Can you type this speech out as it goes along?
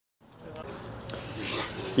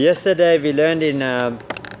Yesterday we learned in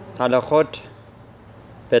Halachot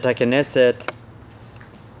Beit Hakeneset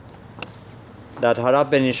that Harav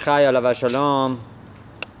ben Ishchai alav shalom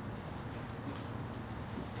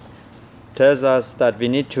tells us that we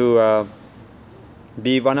need to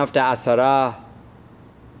be one of the Asara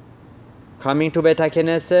coming to Beit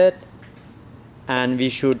Hakeneset, and we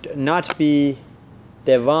should not be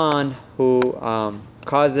the one who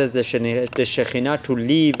causes the Shekhinah to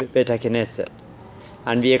leave Beit Hakeneset.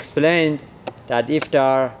 And we explained that if there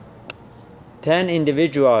are 10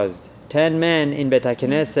 individuals, 10 men in Beit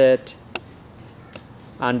Hakeneset,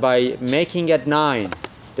 and by making it 9,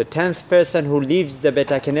 the 10th person who leaves the Beit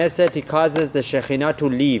Hakeneset, he causes the Shekhinah to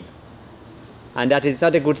leave. And that is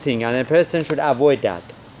not a good thing, and a person should avoid that.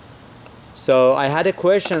 So I had a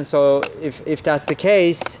question, so if that's the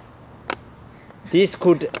case, this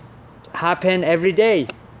could happen every day.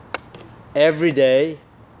 Every day,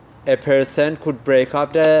 a person could break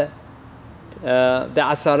up the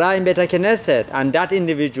Asara in Beit Hakeneset, and that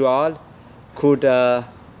individual could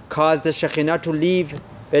cause the Shekhinah to leave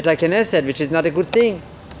Beit Hakeneset, which is not a good thing.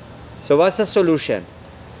 So what's the solution?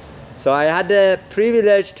 So I had the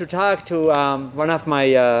privilege to talk to one of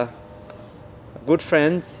my good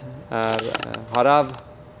friends, Harav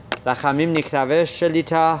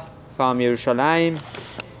Hakeneset-Shul from Yerushalayim.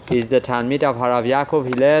 He's the Talmid of Harav Yaakov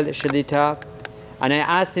Hillel Shelita. And I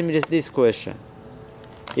asked him this question.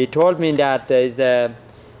 He told me that there is an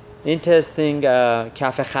interesting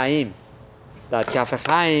Kafeh Chaim. That Kafeh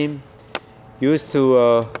Chaim used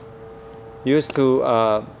to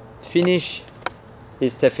finish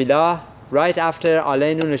his tefillah right after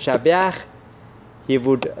Aleinu Neshabeach. He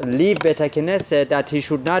would leave Beit Hakeneset, that he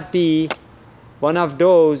should not be one of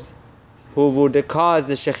those who would cause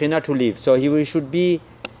the Shekhinah to leave. So he should be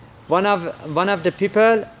one of the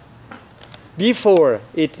people before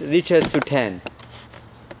it reaches to 10.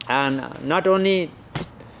 And not only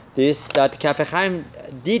this, that Kafeh Chaim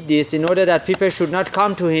did this in order that people should not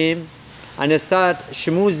come to him and start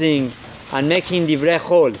shmuzing and making divrei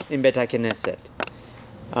chol in Beit Hakeneset.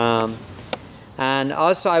 And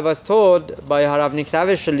also I was told by Harav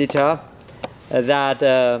Hakeneset-Shul that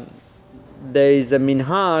there is a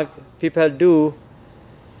minhag people do,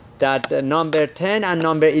 that number 10 and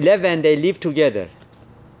number 11 they live together.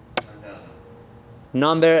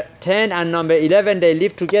 Number 10 and number 11 they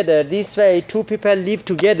live together. This way two people live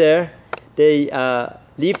together. They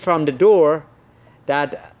live from the door.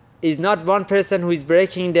 That is not one person who is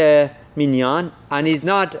breaking the minyan, and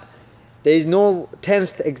there is no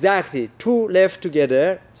 10th exactly. 2 left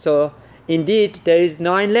together. So indeed there is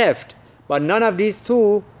 9 left, but none of these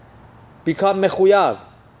 2 become mechuyav.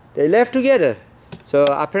 They left together. So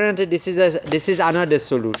apparently this is another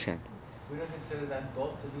solution. We don't consider that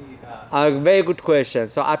both to be a very good question.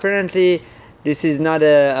 So apparently this is not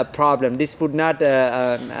a problem. This would not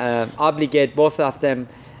obligate both of them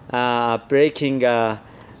breaking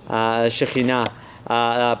Shekhinah,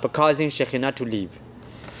 causing Shekhinah to leave.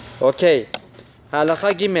 Okay.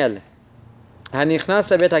 Halacha Gimel.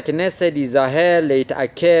 הנכנס לבית הכנסת ייזהר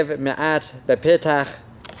להתעכב מעט בפתח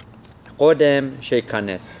קודם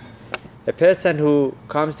שייכנס. A person who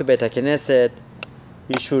comes to Beit Hakeneset,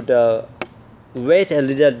 he should wait a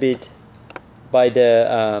little bit by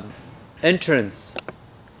the entrance.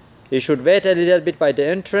 He should wait a little bit by the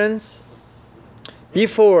entrance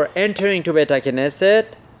before entering to Beit Hakeneset.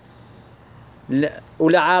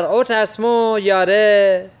 ולהראות עצמו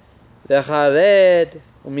ירא וחרד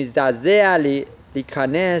ומזדעזע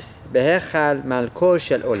להיכנס בהיכל מלכו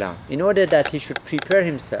של עולם. In order that he should prepare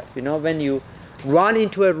himself. You know, when you run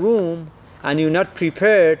into a room and you're not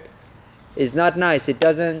prepared, it's not nice. It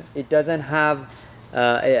doesn't have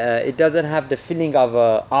the feeling of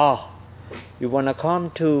awe. You want to come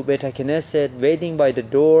to Beit Hakeneset, waiting by the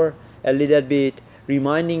door a little bit,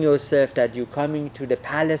 reminding yourself that you're coming to the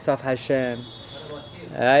palace of Hashem.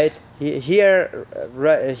 Right? Here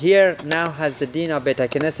now has the deen of Beit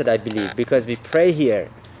Hakeneset, I believe, because we pray here.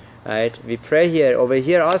 Right? We pray here. Over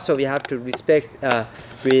here also we have to respect.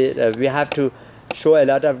 We have to show a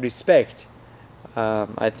lot of respect.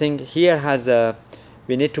 I think here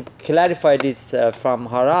we need to clarify this from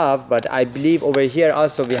Harav, but I believe over here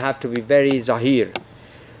also we have to be very zahir.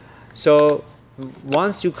 So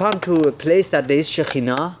once you come to a place that there is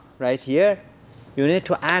Shekhinah, right here, you need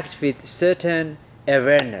to act with certain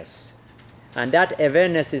awareness. And that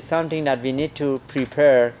awareness is something that we need to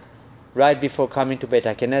prepare right before coming to Beit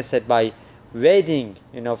Hakeneset by waiting,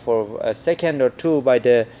 for a second or 2 by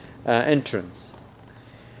the entrance.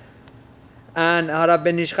 And Harav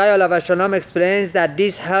ben Ishchai alav shalom explains that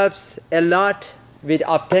this helps a lot with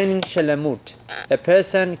obtaining shalamut. a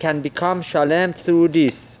person can become shalem through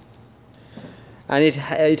this, and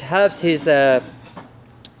it helps his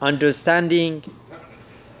understanding.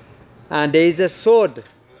 And there is a sword.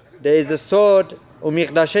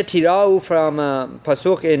 Umikdashe tirau from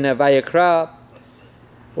pasuk in Vayikra.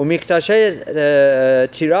 Umikdashe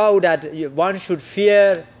tirau, that one should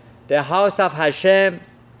fear the house of Hashem.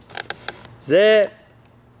 Ze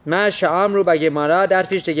ma sha'amru b'gemara,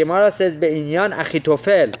 that which the Gemara says be'inyan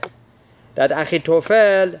Achitofel, that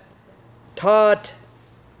Achitofel taught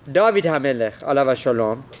David HaMelech alav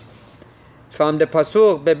shalom from the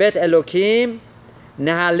pasuk bebet Elokim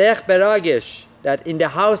nehalech beragesh, that in the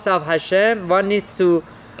house of Hashem one needs to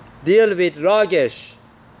deal with ragesh.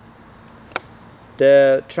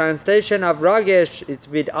 The translation of ragesh is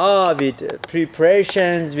with awe, with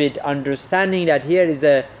preparations, with understanding that here is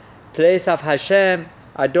a place of Hashem.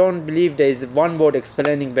 I don't believe there is one word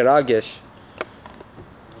explaining beragesh.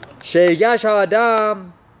 Sheigash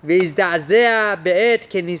Adam v'yizda'zeh be'et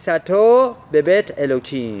kenisato bebet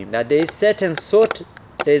Elokim, that there is certain sort,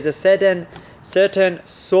 there is a certain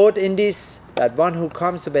sort in this, that one who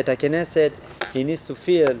comes to Beit Hakeneset, he needs to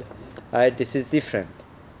feel, right, this is different.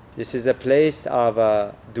 This is a place of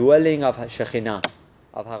dwelling of Shekhinah,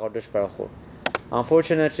 of HaKadosh Baruch Hu.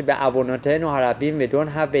 Unfortunately, be'avonotenu harabim, we don't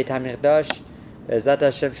have Beit HaMikdash. Be'ezrat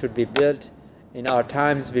Hashem should be built in our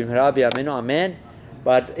times. B'mihra b'yameinu, amen.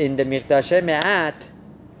 But in the Mikdashe Me'at,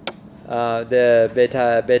 the Beit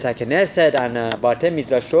HaKnesset and Batei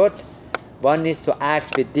Midrashot, one needs to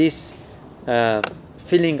act with this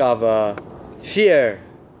feeling of fear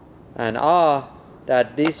and awe,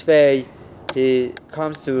 that this way he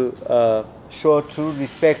comes to show true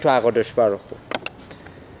respect to HaKadosh Baruch Hu.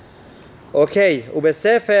 Okay,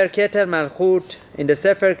 Ubesefer Keter Malchut, in the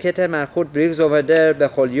Sefer Keter Malchut brings over there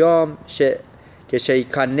Bechol Yom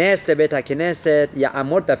כשייכנס לבית הכנסת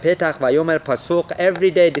יעמוד בפתח ויאמר פסוק.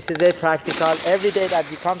 Every day, this is very practical. Every day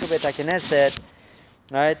that you come to Beit HaKnesset,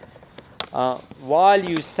 right, while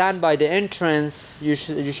you stand by the entrance, you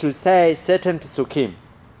should say certain psukim.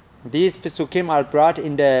 These psukim are brought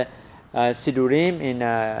in the Sidurim, in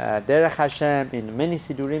Derech Hashem, in many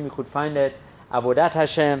Sidurim you could find it, Avodat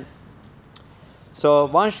Hashem. So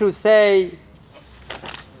one should say,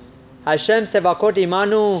 Hashem Sevakot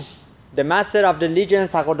Imanu, the Master of the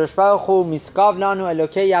Legions, HaKadosh Baruch Hu, Miskav Lanu,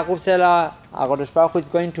 Elokei Yaakov Selah, HaKadosh Baruch Hu is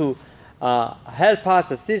going to help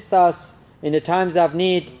us, assist us in the times of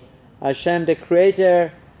need. Hashem, the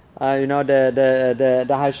Creator, the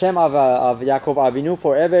Hashem of Yaakov Avinu,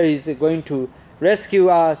 forever He's going to rescue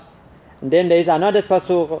us. And then there is another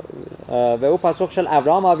pasuk, Ve'u pasuk shel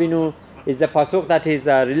Avraham Avinu, is the pasuk that is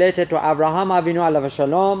related to Avraham Avinu alav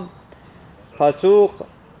shalom. Pasuk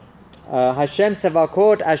Hashem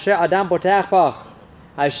Sevakot Asher Adam Potach Pach.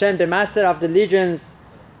 Hashem, the Master of the Legions,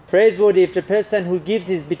 praiseworthy if the person who gives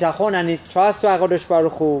his bitachon and his trust to HaKadosh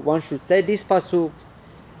Baruch Hu, one should say this pasuk.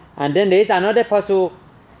 And then there is another pasuk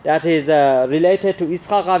that is related to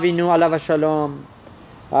Yitzchak Avinu alav shalom.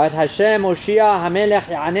 Right? Hashem Oshia Hamelech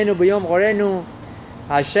Ya'anenu B'yom Gorenu.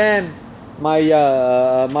 Hashem,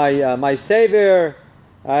 my Savior,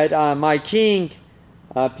 right? My King,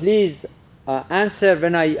 please answer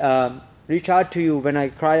when I reach out to you, when I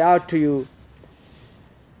cry out to you.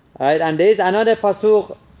 Right? And there is another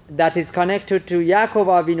pasuk that is connected to Yaakov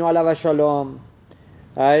Avinu alav shalom.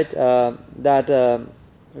 Right? That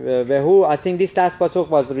Vehu, I think this last pasuk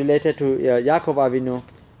was related to Yaakov Avinu.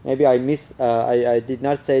 Maybe I did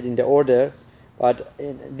not say it in the order. But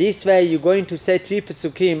this way you're going to say three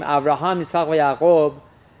pasukim, Avraham, Yitzchak, Yaakov,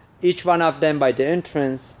 each one of them by the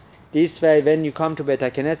entrance. This way when you come to Beit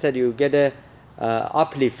HaKnesset you get a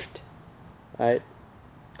uplift. Right?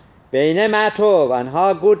 Ve'ineh ma tov, and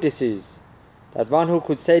how good this is, that one who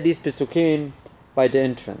could say these pasukim by the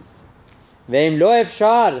entrance. Ve'im lo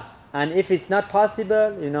efshar, and if it's not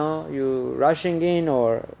possible, you're rushing in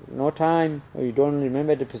or no time, or you don't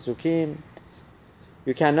remember the pasukim,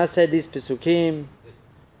 you cannot say these pasukim,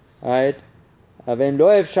 right? ואם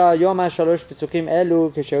לא אפשר יום השלוש פסוקים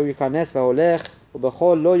אלו כשהוא ייכנס והולך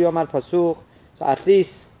ובכל לא יום על פסוק. So at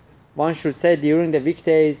least one should say during the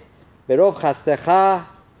weekdays ברוב חסדך,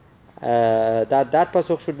 that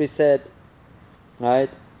pasuk should be said, right?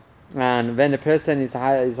 And when a person is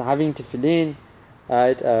having tefillin,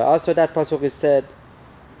 right, also that pasuk is said.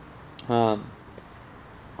 On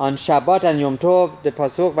Shabbat and Yom Tov, the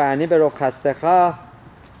pasuk va'ani berov chastecha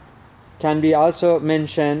can be also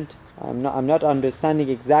mentioned. I'm not understanding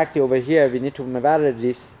exactly over here. We need to mevarer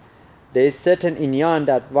this. There is certain inyan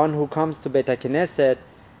that one who comes to Beit HaKnesset,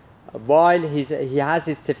 while he has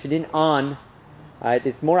his tefillin on, right,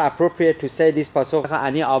 it's more appropriate to say this pasuk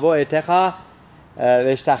ani avo etecha that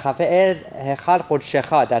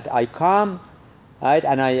I come, right,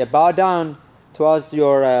 and I bow down towards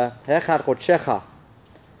your Hechal Kodshecha,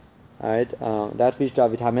 right, that which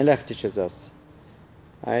David HaMelech teaches us,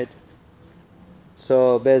 right.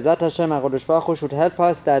 So Be'ezat Hashem, HaKadosh Baruch Hu should help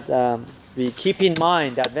us that we keep in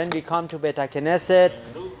mind that when we come to Beit HaKnesset,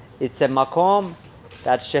 it's a makom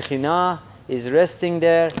that Shekhinah is resting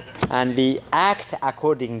there, and we act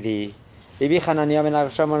accordingly. Bibi Chananya ben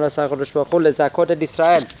Arsham al Rasach Kodesh Baruch Hu lezakot et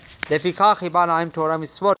Israel. לפיכך חיברנו עם תורה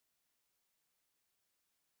מצוות